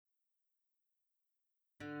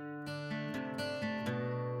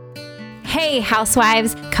Hey,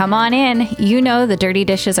 housewives, come on in. You know the dirty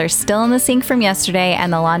dishes are still in the sink from yesterday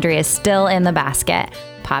and the laundry is still in the basket.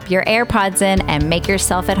 Pop your AirPods in and make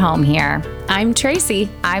yourself at home here. I'm Tracy.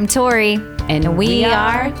 I'm Tori. And we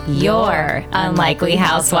are your Unlikely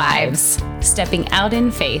Housewives. Stepping out in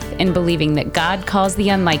faith and believing that God calls the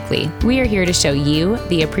unlikely, we are here to show you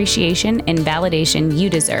the appreciation and validation you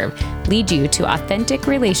deserve, lead you to authentic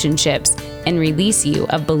relationships, and release you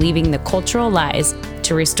of believing the cultural lies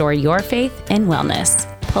to restore your faith and wellness.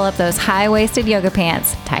 Pull up those high-waisted yoga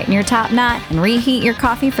pants, tighten your top knot, and reheat your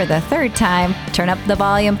coffee for the third time. Turn up the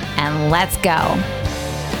volume, and let's go.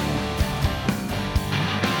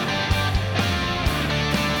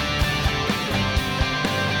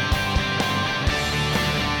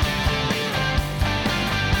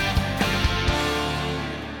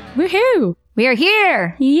 Woohoo! We are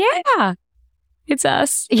here. Yeah. It's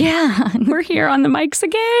us. Yeah. We're here on the mics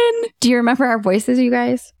again. Do you remember our voices, you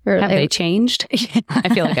guys? Have they changed?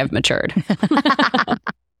 I feel like I've matured.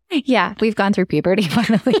 Yeah, we've gone through puberty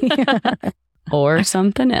finally. Or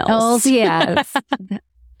something else. Yes.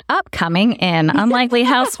 Upcoming in Unlikely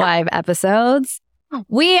Housewife episodes.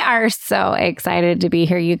 We are so excited to be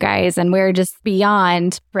here, you guys, and we're just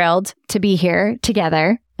beyond thrilled to be here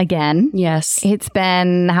together again. Yes. It's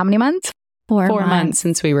been how many months? 4 months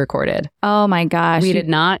since we recorded. Oh my gosh. We did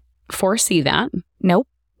not foresee that. Nope.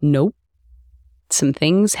 Some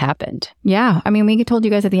things happened. Yeah. I mean, we told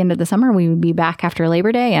you guys at the end of the summer we would be back after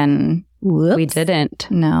Labor Day and whoops. We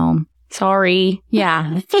didn't. No. Sorry.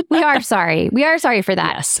 Yeah. We are sorry. We are sorry for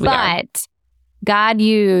that. Yes, we are. But God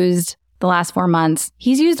used the last 4 months.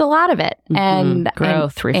 He's used a lot of it. And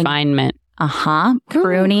growth, refinement.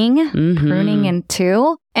 Pruning. Pruning in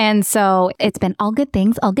two. And so it's been all good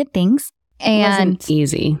things. And wasn't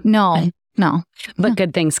easy. No. But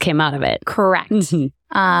good things came out of it. Correct.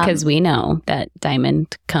 Because we know that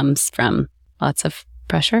diamond comes from lots of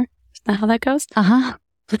pressure. Isn't that how that goes?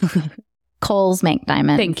 Coals make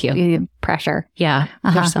diamond. Thank you. Pressure. Yeah.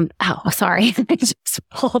 There's some. Oh, sorry. I just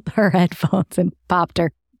pulled her headphones and popped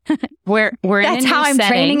her. We're That's how I'm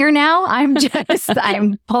training her now. I'm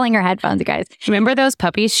pulling her headphones, you guys. Remember those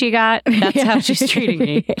puppies she got? That's how she's treating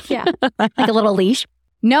me. Yeah. Like a little leash.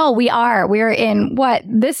 No, we are. We're in what?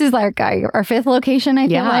 This is like our fifth location, I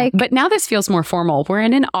feel like. But now this feels more formal. We're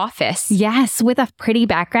in an office. Yes, with a pretty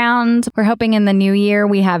background. We're hoping in the new year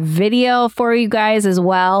we have video for you guys as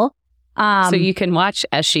well. So you can watch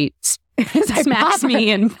as she smacks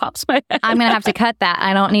me and pops my head. I'm going to have to cut that.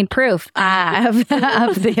 I don't need proof of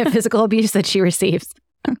the physical abuse that she receives.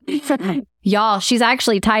 Y'all, she's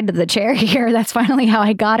actually tied to the chair here. That's finally how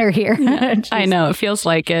I got her here. I know. It feels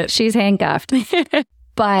like it. She's handcuffed.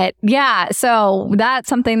 But yeah, so that's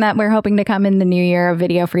something that we're hoping to come in the new year, a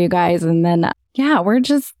video for you guys. And then, we're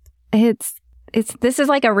just, this is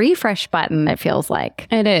like a refresh button, it feels like.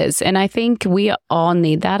 It is. And I think we all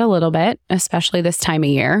need that a little bit, especially this time of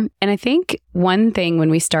year. And I think one thing when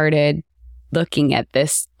we started looking at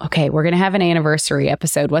this, okay, we're going to have an anniversary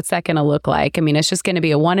episode. What's that going to look like? I mean, it's just going to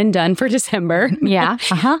be a one and done for December. Yeah.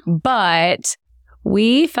 But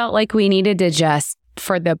we felt like we needed to just,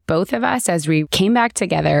 for the both of us, as we came back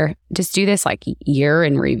together, just do this like year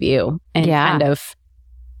in review and kind of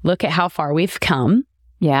look at how far we've come.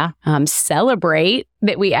 Yeah. Celebrate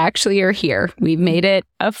that we actually are here. We've made it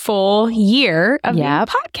a full year of being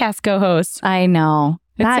podcast co-hosts. I know.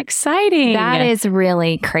 That's exciting. That is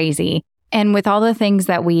really crazy. And with all the things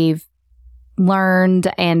that we've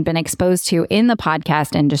learned and been exposed to in the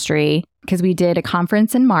podcast industry, because we did a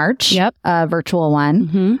conference in March, a virtual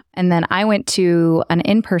one. And then I went to an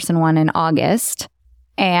in-person one in August.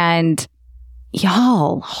 And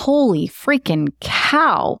y'all, holy freaking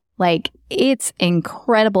cow. Like, it's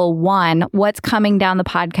incredible. One, what's coming down the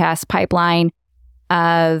podcast pipeline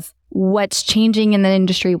of what's changing in the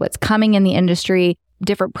industry, what's coming in the industry,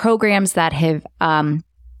 different programs that have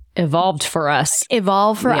evolved for us.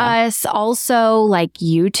 Also, like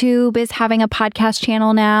YouTube is having a podcast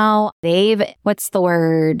channel now. They've,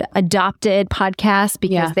 adopted podcasts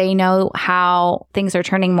because they know how things are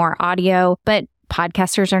turning more audio. But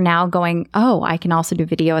podcasters are now going, oh, I can also do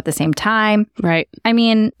video at the same time. Right. I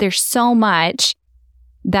mean, there's so much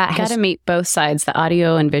that got to meet both sides, the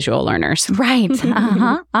audio and visual learners. Right.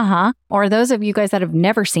 Or those of you guys that have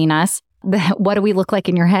never seen us, what do we look like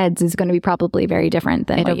in your heads is going to be probably very different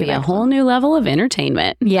than it'll be a whole new level of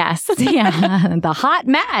entertainment. Yes. Yeah. The hot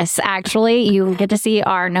mess, actually. You get to see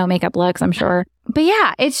our no makeup looks, I'm sure. But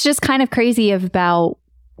yeah, it's just kind of crazy about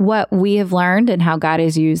what we have learned and how God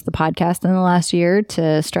has used the podcast in the last year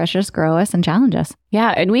to stretch us, grow us, and challenge us.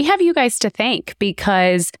 Yeah. And we have you guys to thank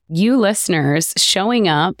because you listeners showing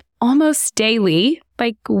up almost daily,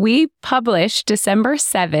 Like, we published December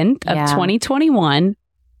 7th of 2021.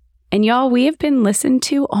 And y'all, we have been listened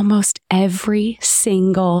to almost every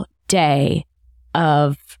single day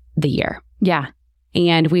of the year. Yeah.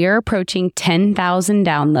 And we are approaching 10,000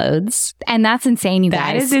 downloads. And that's insane, you guys.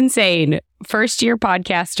 That is insane. First year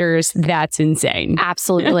podcasters, that's insane.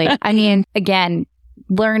 Absolutely. I mean, again,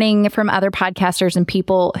 learning from other podcasters and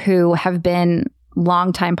people who have been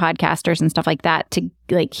longtime podcasters and stuff like that to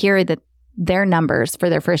like hear that their numbers for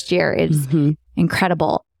their first year is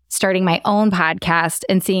incredible. Starting my own podcast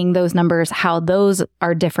and seeing those numbers, how those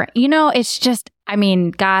are different. You know, it's just, I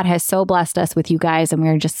mean, God has so blessed us with you guys, and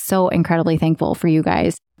we're just so incredibly thankful for you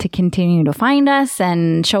guys to continue to find us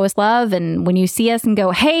and show us love. And when you see us and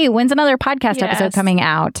go, hey, when's another podcast episode coming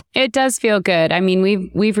out? It does feel good. I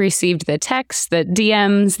mean, we've received the texts, the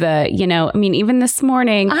DMs, even this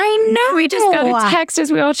morning. I know. We just got a text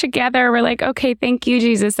as we all together. We're like, okay, thank you,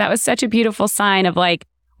 Jesus. That was such a beautiful sign of like,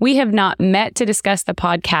 we have not met to discuss the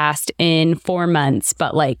podcast in 4 months,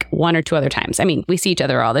 but like 1 or 2 other times. I mean, we see each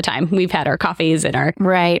other all the time. We've had our coffees and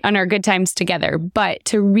our good times together. But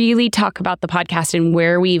to really talk about the podcast and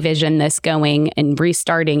where we vision this going and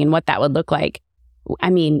restarting and what that would look like. I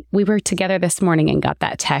mean, we were together this morning and got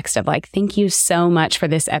that text of like, thank you so much for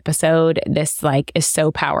this episode. This like is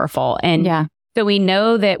so powerful. And so we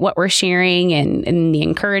know that what we're sharing and the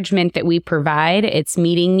encouragement that we provide, it's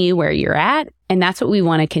meeting you where you're at. And that's what we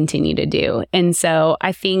want to continue to do. And so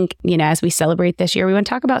I think, as we celebrate this year, we want to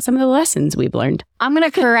talk about some of the lessons we've learned. I'm going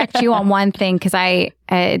to correct you on one thing because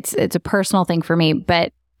it's a personal thing for me,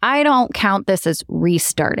 but I don't count this as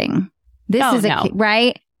restarting. This is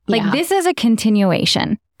right? Like this is a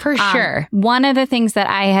continuation. For sure. One of the things that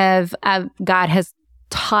God has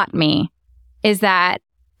taught me is that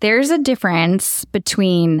there's a difference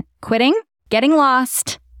between quitting, getting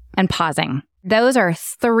lost, and pausing. Those are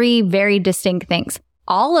 3 very distinct things.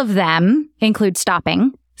 All of them include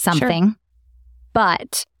stopping something,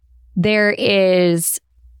 but there is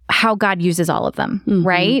how God uses all of them,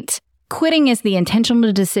 right? Quitting is the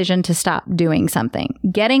intentional decision to stop doing something.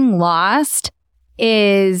 Getting lost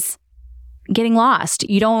is getting lost.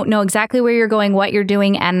 You don't know exactly where you're going, what you're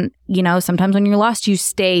doing. And, sometimes when you're lost, you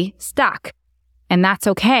stay stuck. And that's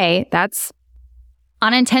okay. That's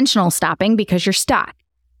unintentional stopping because you're stuck.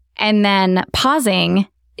 And then pausing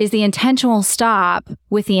is the intentional stop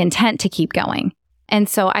with the intent to keep going. And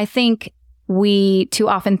so I think we too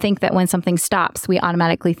often think that when something stops, we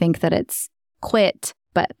automatically think that it's quit.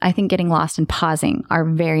 But I think getting lost and pausing are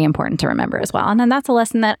very important to remember as well. And then that's a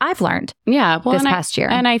lesson that I've learned this past year.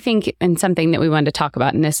 And I think, and something that we wanted to talk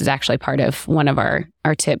about, and this is actually part of one of our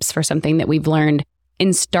tips for something that we've learned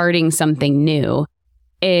in starting something new,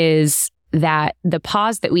 is that the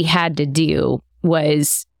pause that we had to do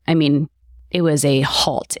was, it was a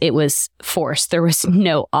halt. It was forced. There was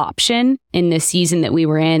no option in this season that we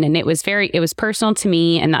were in. And it was personal to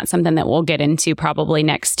me. And that's something that we'll get into probably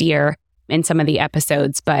next year in some of the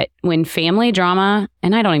episodes. But when family drama,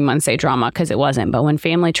 and I don't even want to say drama because it wasn't, but when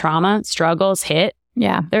family trauma struggles hit,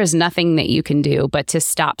 there's nothing that you can do but to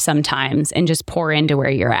stop sometimes and just pour into where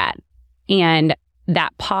you're at. And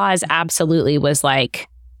that pause absolutely was like,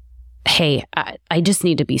 hey, I just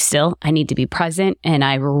need to be still. I need to be present. And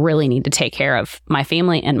I really need to take care of my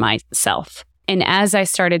family and myself. And as I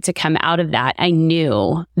started to come out of that, I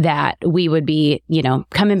knew that we would be,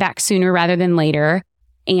 coming back sooner rather than later.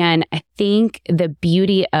 And I think the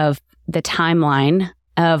beauty of the timeline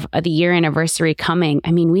of the year anniversary coming,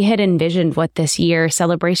 we had envisioned what this year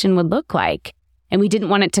celebration would look like. And we didn't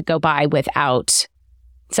want it to go by without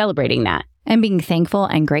celebrating that. And being thankful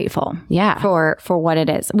and grateful for what it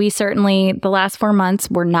is. We certainly, the last 4 months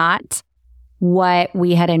were not what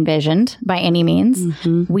we had envisioned by any means.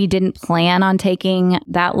 We didn't plan on taking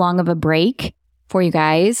that long of a break for you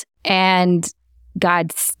guys. And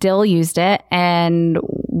God still used it. And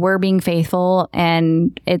we're being faithful.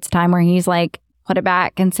 And it's time where he's like, put it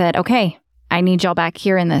back and said, okay, I need y'all back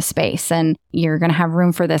here in this space. And you're going to have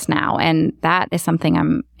room for this now. And that is something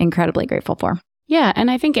I'm incredibly grateful for. Yeah.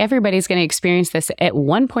 And I think everybody's going to experience this at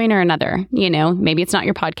one point or another. Maybe it's not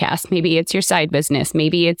your podcast. Maybe it's your side business.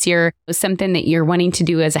 Maybe it's something that you're wanting to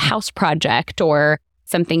do as a house project or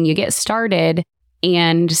something you get started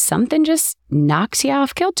and something just knocks you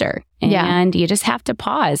off kilter and you just have to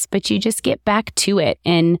pause, but you just get back to it.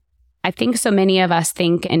 And I think so many of us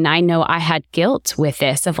think, and I know I had guilt with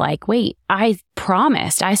this of like, wait, I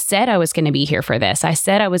promised, I said I was going to be here for this. I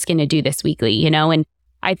said I was going to do this weekly, and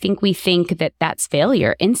I think we think that that's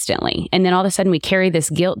failure instantly. And then all of a sudden we carry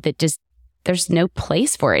this guilt that just, there's no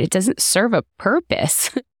place for it. It doesn't serve a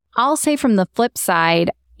purpose. I'll say from the flip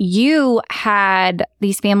side, you had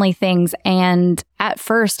these family things. And at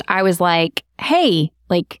first I was like, hey,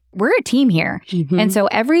 like we're a team here. Mm-hmm. And so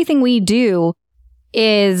everything we do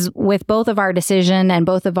is with both of our decision and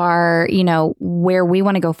both of our, you know, where we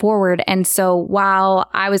want to go forward. And so while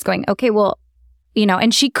I was going, okay, well, you know,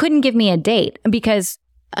 and she couldn't give me a date because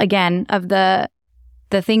again, of the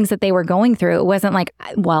things that they were going through, it wasn't like,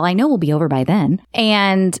 well, I know we'll be over by then.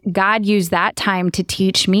 And God used that time to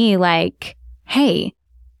teach me like, hey,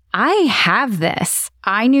 I have this.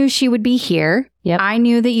 I knew she would be here. Yep. I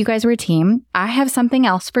knew that you guys were a team. I have something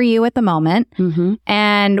else for you at the moment. Mm-hmm.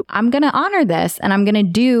 And I'm going to honor this and I'm going to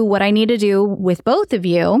do what I need to do with both of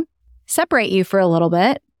you, separate you for a little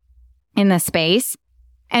bit in this space.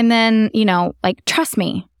 And then, you know, like, trust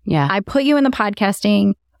me. Yeah. I put you in the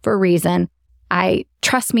podcasting for a reason. I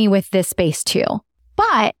trust me with this space too.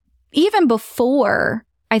 But even before,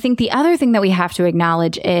 I think the other thing that we have to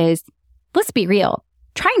acknowledge is, let's be real.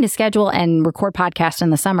 Trying to schedule and record podcasts in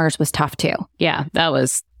the summers was tough too. Yeah, that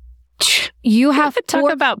was... You have to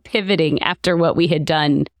talk about pivoting after what we had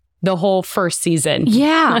done the whole first season.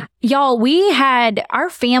 Yeah. Y'all, we had our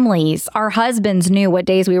families, our husbands knew what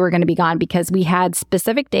days we were going to be gone because we had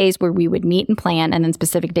specific days where we would meet and plan and then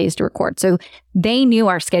specific days to record. So they knew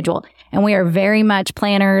our schedule and we are very much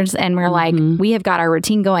planners and we're like, we have got our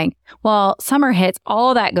routine going. Well, summer hits,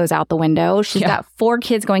 all that goes out the window. She's got 4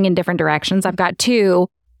 kids going in different directions. I've got 2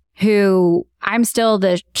 who I'm still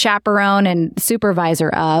the chaperone and supervisor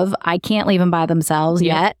of. I can't leave them by themselves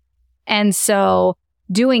yet. And so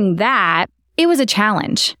doing that, it was a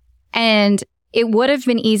challenge. And it would have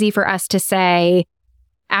been easy for us to say,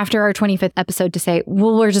 after our 25th episode, to say,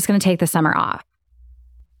 well, we're just going to take the summer off.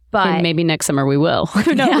 But and maybe next summer we will.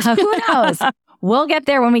 Who knows? Yeah, who knows? We'll get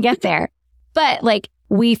there when we get there. But like,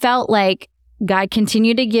 we felt like God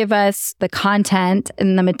continued to give us the content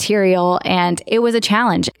and the material, and it was a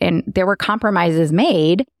challenge. And there were compromises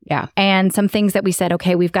made. Yeah. And some things that we said,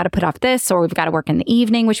 okay, we've got to put off this, or we've got to work in the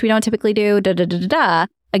evening, which we don't typically do.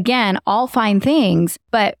 Again, all fine things,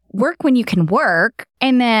 but work when you can work.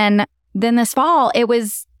 And then this fall, it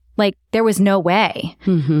was like, there was no way.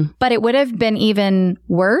 Mm-hmm. But it would have been even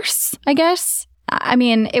worse, I guess. I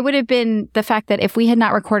mean, it would have been the fact that if we had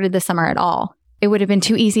not recorded this summer at all, it would have been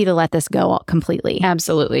too easy to let this go completely.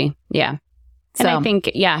 Absolutely. Yeah. And I think,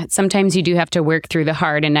 sometimes you do have to work through the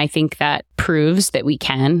hard. And I think that proves that we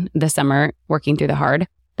can this summer working through the hard.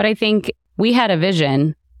 But I think we had a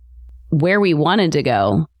vision where we wanted to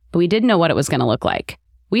go, but we didn't know what it was going to look like.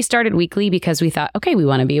 We started weekly because we thought, okay, we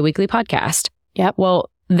want to be a weekly podcast. Yep. Well,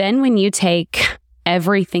 then when you take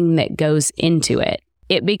everything that goes into it,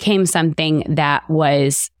 it became something that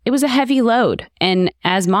it was a heavy load. And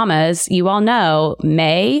as mamas, you all know,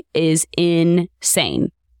 May is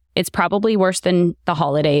insane. It's probably worse than the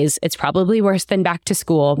holidays. It's probably worse than back to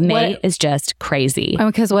school. May is just crazy.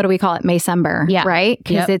 Because what do we call it? Maycember, right?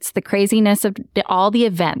 Because it's the craziness of all the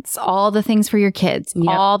events, all the things for your kids,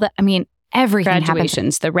 everything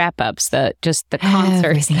graduations, the wrap-ups, the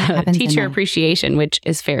concerts, the teacher appreciation, which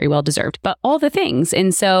is very well deserved, but all the things.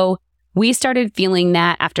 And so we started feeling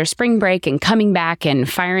that after spring break and coming back and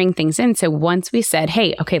firing things in. So once we said,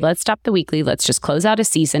 hey, okay, let's stop the weekly. Let's just close out a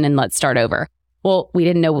season and let's start over. Well, we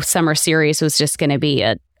didn't know summer series was just going to be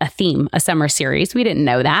a theme, a summer series. We didn't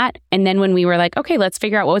know that. And then when we were like, okay, let's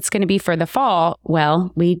figure out what's going to be for the fall.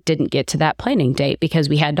 Well, we didn't get to that planning date because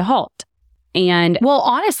we had to halt. And well,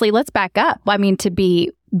 honestly, let's back up. I mean, to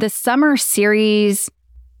be the summer series,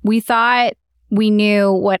 we thought we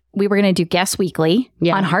knew what we were going to do guest weekly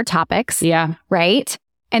on hard topics. Yeah. Right.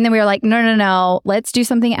 And then we were like, no, let's do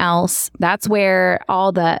something else. That's where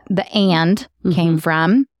all the came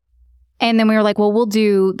from. And then we were like, well, we'll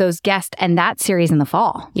do those guests and that series in the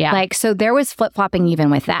fall. Yeah. Like, so there was flip-flopping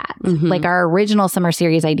even with that. Mm-hmm. Like our original summer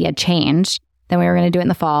series idea changed. Then we were going to do it in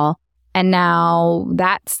the fall. And now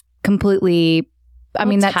that's completely,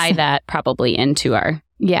 that's tie that probably into our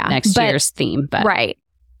next year's theme. But right.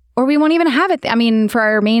 Or we won't even have it. For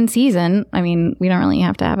our main season, we don't really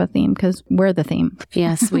have to have a theme because we're the theme.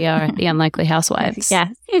 Yes, we are the Unlikely Housewives.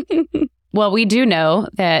 Yes. Well, we do know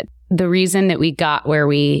that the reason that we got where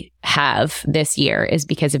we have this year is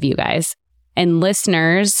because of you guys. And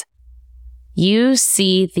listeners, you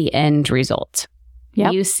see the end result.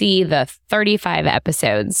 Yep. You see the 35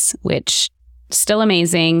 episodes, which still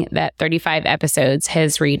amazing that 35 episodes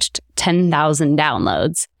has reached 10,000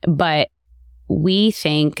 downloads. But we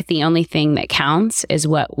think the only thing that counts is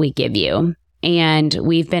what we give you. And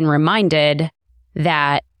we've been reminded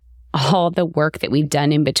that all the work that we've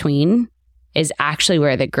done in between is actually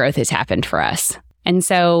where the growth has happened for us. And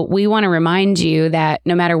so we want to remind you that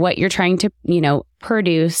no matter what you're trying to,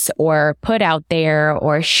 produce or put out there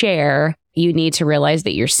or share, you need to realize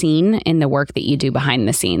that you're seen in the work that you do behind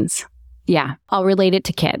the scenes. Yeah. I'll relate it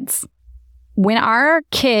to kids. When our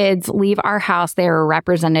kids leave our house, they are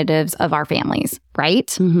representatives of our families, right?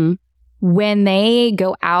 Mm-hmm. When they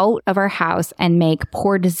go out of our house and make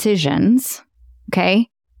poor decisions, okay,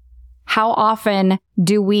 how often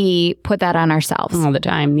do we put that on ourselves? All the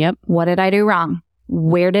time. Yep. What did I do wrong?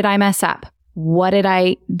 Where did I mess up? What did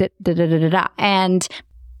I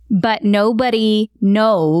but nobody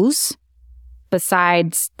knows,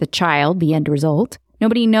 besides the child, the end result,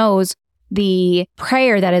 nobody knows the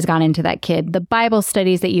prayer that has gone into that kid, the Bible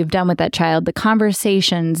studies that you've done with that child, the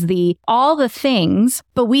conversations, all the things.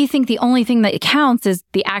 But we think the only thing that counts is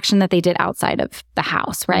the action that they did outside of the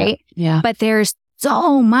house, right? Yeah. But there's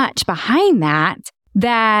so much behind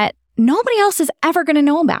that nobody else is ever going to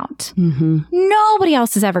know about. Mm-hmm. Nobody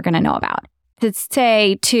else is ever going to know about. To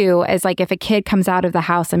say, too, is like if a kid comes out of the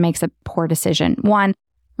house and makes a poor decision, one,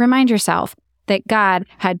 remind yourself that God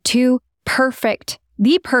had the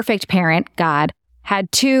perfect parent, God,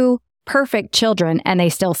 had two perfect children and they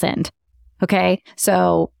still sinned. Okay?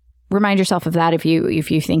 So remind yourself of that if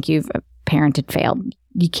you think you've parented failed.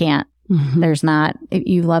 You can't. Mm-hmm. There's not. If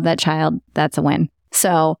you love that child, that's a win.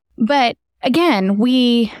 So, but again,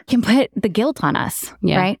 we can put the guilt on us,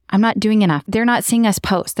 right? I'm not doing enough. They're not seeing us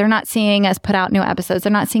post. They're not seeing us put out new episodes.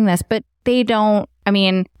 They're not seeing this, but they don't. I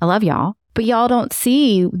mean, I love y'all, but y'all don't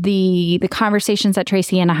see the conversations that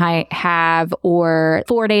Tracy and I have, or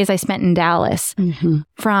 4 days I spent in Dallas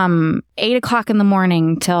from 8 o'clock in the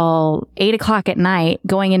morning till 8 o'clock at night,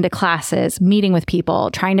 going into classes, meeting with people,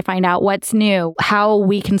 trying to find out what's new, how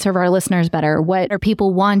we can serve our listeners better. What are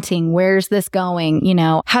people wanting? Where's this going?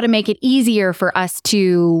 How to make it easier for us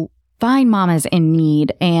to find mamas in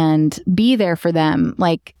need and be there for them.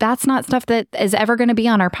 Like, that's not stuff that is ever going to be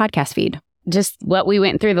on our podcast feed. Just what we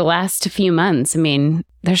went through the last few months. I mean,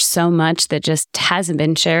 there's so much that just hasn't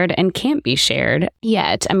been shared and can't be shared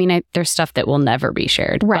yet. I mean, there's stuff that will never be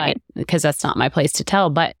shared, right? Because that's not my place to tell.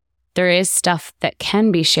 But there is stuff that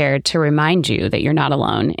can be shared to remind you that you're not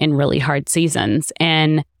alone in really hard seasons.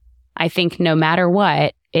 And I think no matter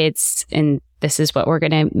what, and this is what we're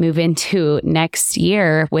going to move into next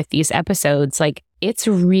year with these episodes, like, it's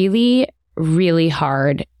really, really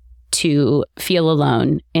hard to feel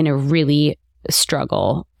alone in a really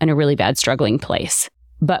bad struggling place.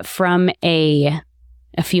 But from a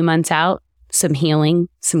few months out, some healing,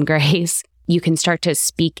 some grace, you can start to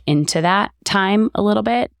speak into that time a little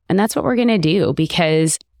bit. And that's what we're going to do,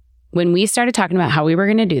 because when we started talking about how we were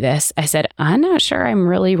going to do this, I said, I'm not sure I'm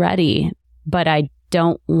really ready, but I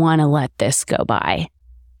don't want to let this go by.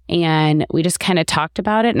 And we just kind of talked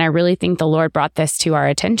about it. And I really think the Lord brought this to our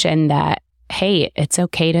attention that, hey, it's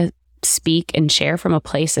okay to speak and share from a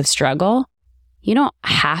place of struggle. You don't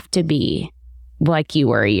have to be like you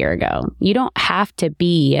were a year ago. You don't have to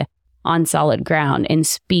be on solid ground and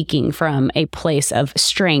speaking from a place of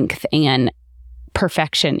strength and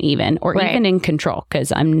perfection even, or even in control,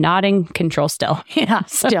 because I'm not in control still. Yeah,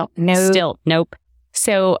 still. No. Still, nope.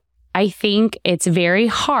 So I think it's very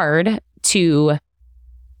hard to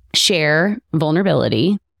share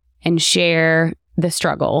vulnerability and share the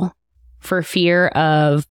struggle for fear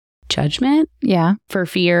of judgment. Yeah. For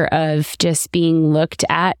fear of just being looked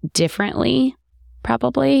at differently,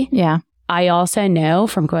 probably. Yeah. I also know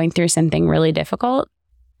from going through something really difficult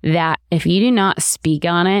that if you do not speak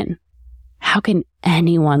on it, how can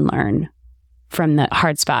anyone learn from the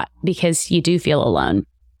hard spot? Because you do feel alone.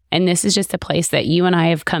 And this is just a place that you and I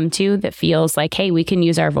have come to that feels like, hey, we can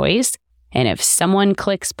use our voice. And if someone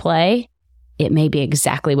clicks play, it may be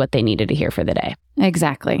exactly what they needed to hear for the day.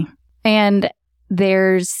 Exactly. And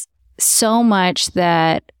there's so much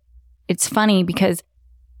that it's funny because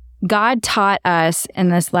God taught us in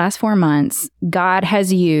this last 4 months, God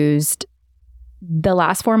has used the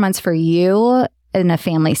last 4 months for you in a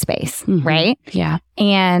family space, right? Yeah.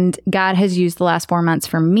 And God has used the last 4 months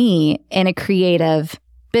for me in a creative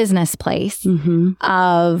business place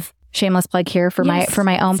of shameless plug here for my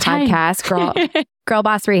own podcast, Girl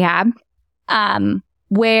Boss Rehab,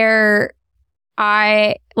 where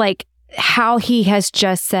I like how he has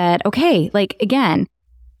just said, okay, like again,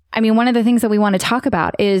 I mean, one of the things that we want to talk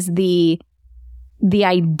about is the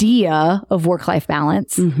idea of work-life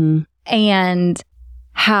balance and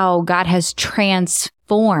how God has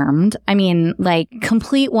transformed, I mean, like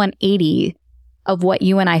complete 180 of what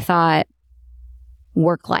you and I thought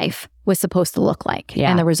work life was supposed to look like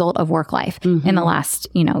and the result of work life in the last,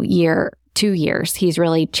 year, 2 years. He's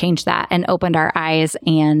really changed that and opened our eyes.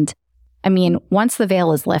 And I mean, once the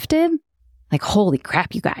veil is lifted, like, holy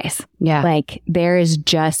crap, you guys. Yeah. Like, there is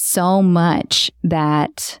just so much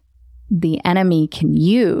that the enemy can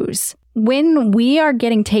use. When we are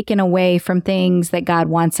getting taken away from things that God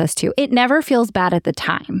wants us to, it never feels bad at the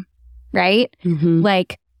time, right? Mm-hmm.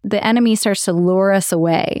 Like, the enemy starts to lure us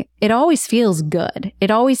away. It always feels good.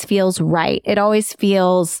 It always feels right. It always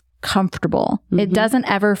feels comfortable. Mm-hmm. It doesn't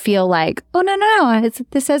ever feel like, oh, no.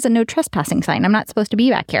 This says a no trespassing sign. I'm not supposed to be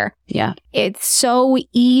back here. Yeah. It's so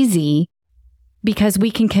easy because we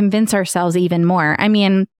can convince ourselves even more. I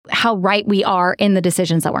mean, how right we are in the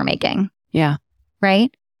decisions that we're making. Yeah.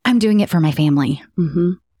 Right? I'm doing it for my family.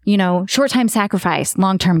 Mm-hmm. You know, short-term sacrifice,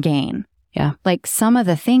 long-term gain. Yeah. Like some of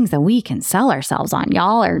the things that we can sell ourselves on,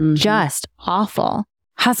 y'all, are just awful.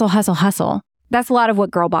 Hustle, hustle, hustle. That's a lot of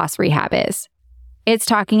what Girl Boss Rehab is. It's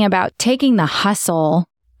talking about taking the hustle.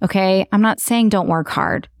 Okay. I'm not saying don't work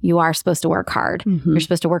hard. You are supposed to work hard. Mm-hmm. You're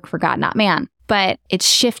supposed to work for God, not man. But it's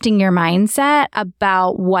shifting your mindset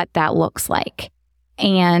about what that looks like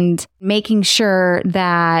and making sure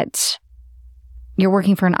that you're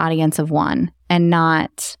working for an audience of one and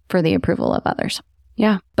not for the approval of others.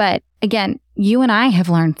 Yeah. But again, you and I have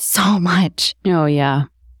learned so much. Oh, yeah.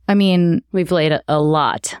 I mean, we've laid a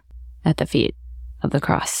lot at the feet of the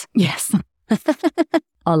cross. Yes.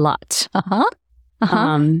 A lot. Uh-huh.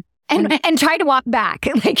 Uh-huh. And try to walk back.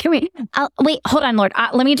 Like, wait, hold on, Lord.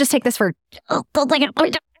 Let me just take this for a second.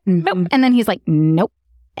 Nope. And then he's like, nope.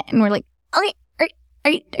 And we're like, okay,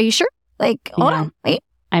 are you sure? Like, hold on, wait.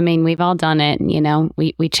 I mean, we've all done it. You know,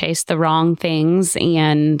 we chase the wrong things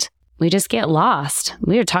and we just get lost.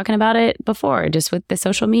 We were talking about it before, just with the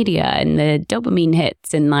social media and the dopamine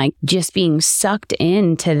hits and like just being sucked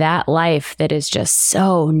into that life that is just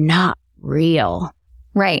so not real.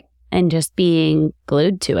 Right. And just being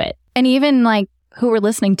glued to it. And even like who we're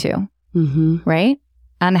listening to, right?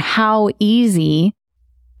 And how easy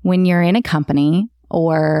when you're in a company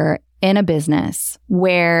or in a business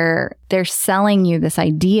where they're selling you this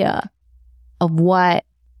idea of what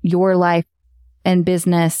your life and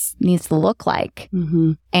business needs to look like.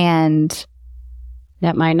 Mm-hmm. And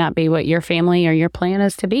that might not be what your family or your plan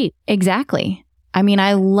is to be. Exactly. I mean,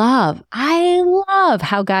 I love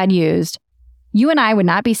how God used. You and I would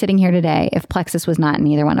not be sitting here today if Plexus was not in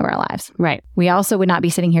either one of our lives. Right. We also would not be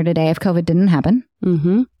sitting here today if COVID didn't happen.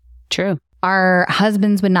 Mm-hmm. True. Our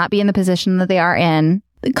husbands would not be in the position that they are in.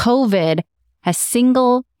 COVID has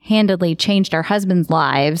single-handedly changed our husbands'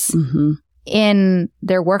 lives in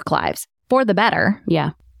their work lives for the better.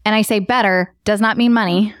 Yeah. And I say better does not mean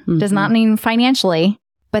money, does not mean financially,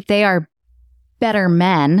 but they are better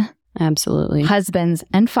men. Absolutely. Husbands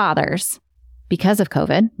and fathers because of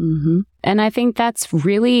COVID. Mm-hmm. And I think that's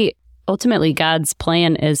really ultimately God's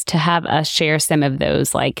plan, is to have us share some of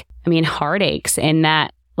those, like, I mean, heartaches and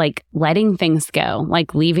that, like, letting things go,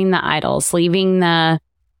 like leaving the idols, leaving the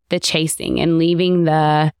chasing and leaving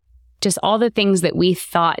the, just all the things that we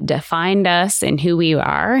thought defined us and who we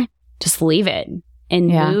are. Just leave it and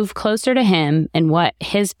move closer to him and what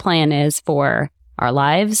his plan is for our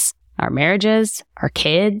lives, our marriages, our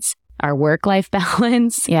kids, our work-life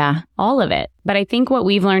balance. Yeah. All of it. But I think what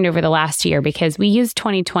we've learned over the last year, because we used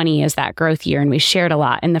 2020 as that growth year and we shared a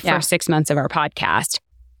lot in the first 6 months of our podcast.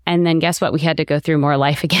 And then guess what? We had to go through more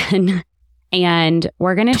life again. And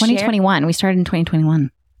we're going to 2021. We started in 2021.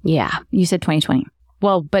 Yeah. You said 2020.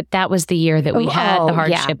 Well, but that was the year that we had the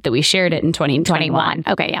hardship that we shared it in 2021.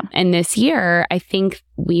 Okay, yeah. And this year, I think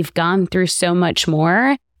we've gone through so much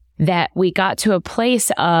more that we got to a place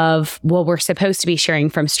of, well, we're supposed to be sharing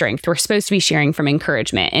from strength. We're supposed to be sharing from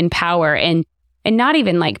encouragement and power and not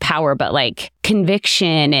even like power, but like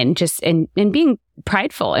conviction and just and being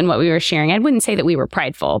prideful in what we were sharing. I wouldn't say that we were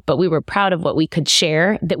prideful, but we were proud of what we could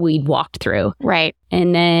share that we'd walked through. Right.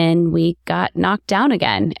 And then we got knocked down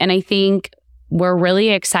again. And I think we're really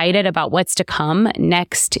excited about what's to come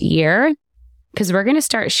next year because we're going to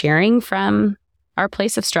start sharing from our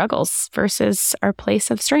place of struggles versus our place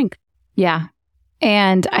of strength. Yeah.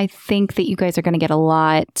 And I think that you guys are going to get a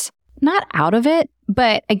lot, not out of it,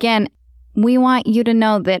 but again, we want you to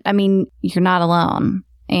know that, I mean, you're not alone.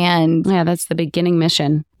 And yeah, that's the beginning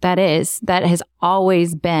mission. That has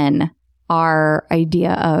always been our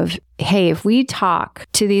idea of, hey, if we talk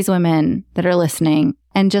to these women that are listening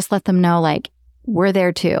and just let them know, like, we're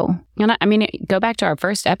there too. And I mean, go back to our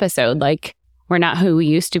first episode, like, we're not who we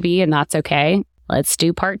used to be and that's okay. Let's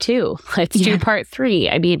do part 2. Let's do part 3.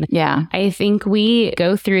 I mean, I think we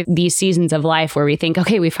go through these seasons of life where we think,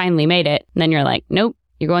 okay, we finally made it. And then you're like, nope,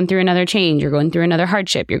 you're going through another change. You're going through another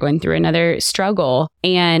hardship. You're going through another struggle.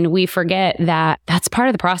 And we forget that that's part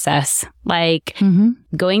of the process. Like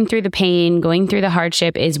going through the pain, going through the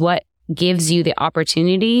hardship is what gives you the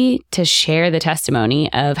opportunity to share the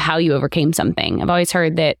testimony of how you overcame something. I've always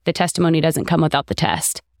heard that the testimony doesn't come without the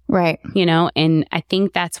test. Right. And I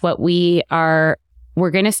think that's what we're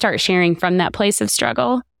going to start sharing from that place of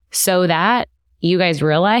struggle so that you guys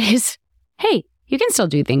realize, hey, you can still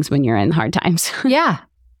do things when you're in hard times. Yeah.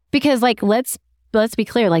 Because let's be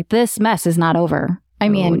clear, this mess is not over. I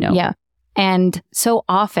mean, no. Yeah. And so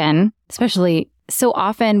often,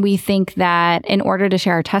 we think that in order to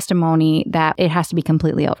share our testimony, that it has to be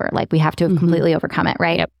completely over. We have to have completely overcome it,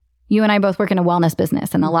 right? Yep. You and I both work in a wellness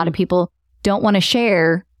business, and a lot of people don't want to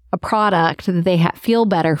share a product that they feel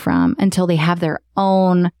better from until they have their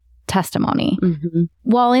own testimony.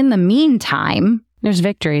 While in the meantime, there's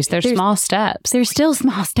victories. There's small steps. There's still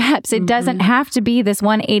small steps. It doesn't have to be this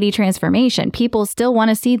 180 transformation. People still want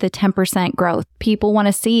to see the 10% growth. People want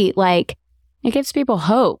to see it gives people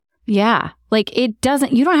hope. Yeah. You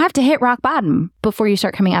don't have to hit rock bottom before you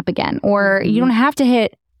start coming up again, or you don't have to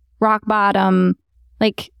hit rock bottom.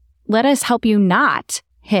 Let us help you not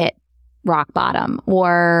hit rock bottom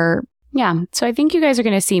Yeah. So I think you guys are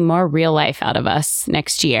going to see more real life out of us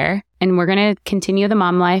next year. And we're going to continue the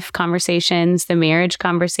mom life conversations, the marriage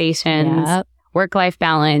conversations, work-life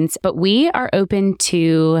balance. But we are open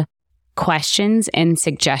to questions and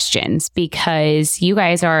suggestions because you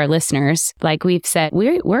guys are our listeners. Like we've said,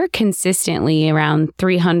 we're consistently around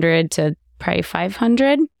 300 to probably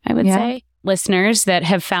 500, I would say, listeners that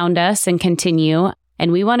have found us and continue.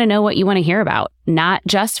 And we want to know what you want to hear about, not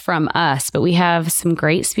just from us, but we have some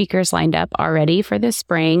great speakers lined up already for the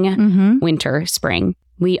spring, winter, spring.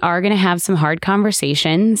 We are going to have some hard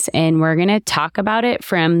conversations and we're going to talk about it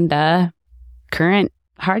from the current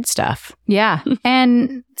hard stuff. Yeah.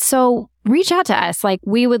 And so reach out to us.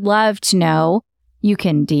 We would love to know. You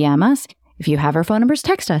can DM us. If you have our phone numbers,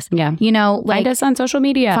 text us. Yeah. Find us on social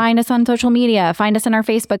media. Find us on social media. Find us in our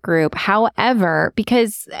Facebook group. However,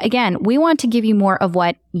 because again, we want to give you more of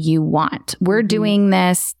what you want. We're doing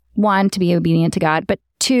this, one, to be obedient to God, but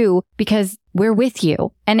two, because we're with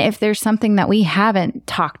you. And if there's something that we haven't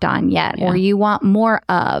talked on yet, or you want more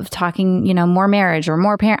of talking, more marriage or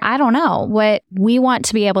more parent, I don't know, what we want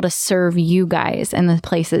to be able to serve you guys in the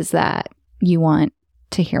places that you want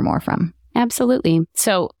to hear more from. Absolutely.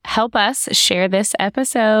 So help us share this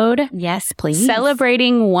episode. Yes, please.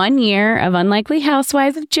 Celebrating 1 year of Unlikely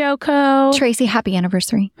Housewives of JoCo. Tracy, happy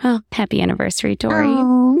anniversary. Oh, happy anniversary, Tori.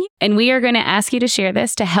 Oh. And we are going to ask you to share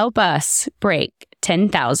this to help us break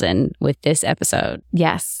 10,000 with this episode.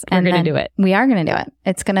 Yes. We're going to do it. We are going to do it.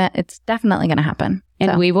 It's definitely going to happen.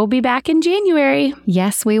 And we will be back in January.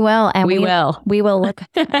 Yes, we will. And we will. We will look.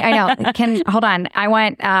 I know. Hold on. I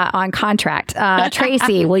went on contract.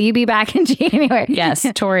 Tracy, will you be back in January? Yes.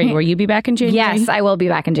 Tori, will you be back in January? Yes, I will be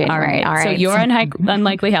back in January. All right. So your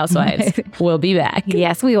Unlikely Housewives will be back.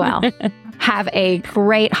 Yes, we will. Have a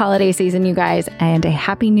great holiday season, you guys, and a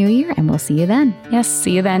happy new year. And we'll see you then. Yes.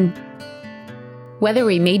 See you then. Whether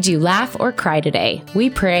we made you laugh or cry today,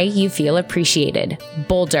 we pray you feel appreciated,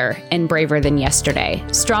 bolder and braver than yesterday,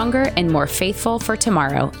 stronger and more faithful for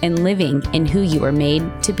tomorrow, and living in who you were made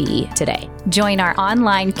to be today. Join our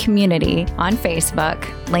online community on Facebook,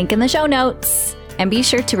 link in the show notes, and be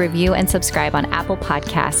sure to review and subscribe on Apple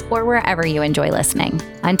Podcasts or wherever you enjoy listening.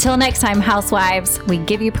 Until next time, housewives, we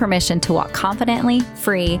give you permission to walk confidently,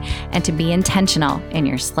 free, and to be intentional in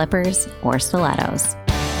your slippers or stilettos.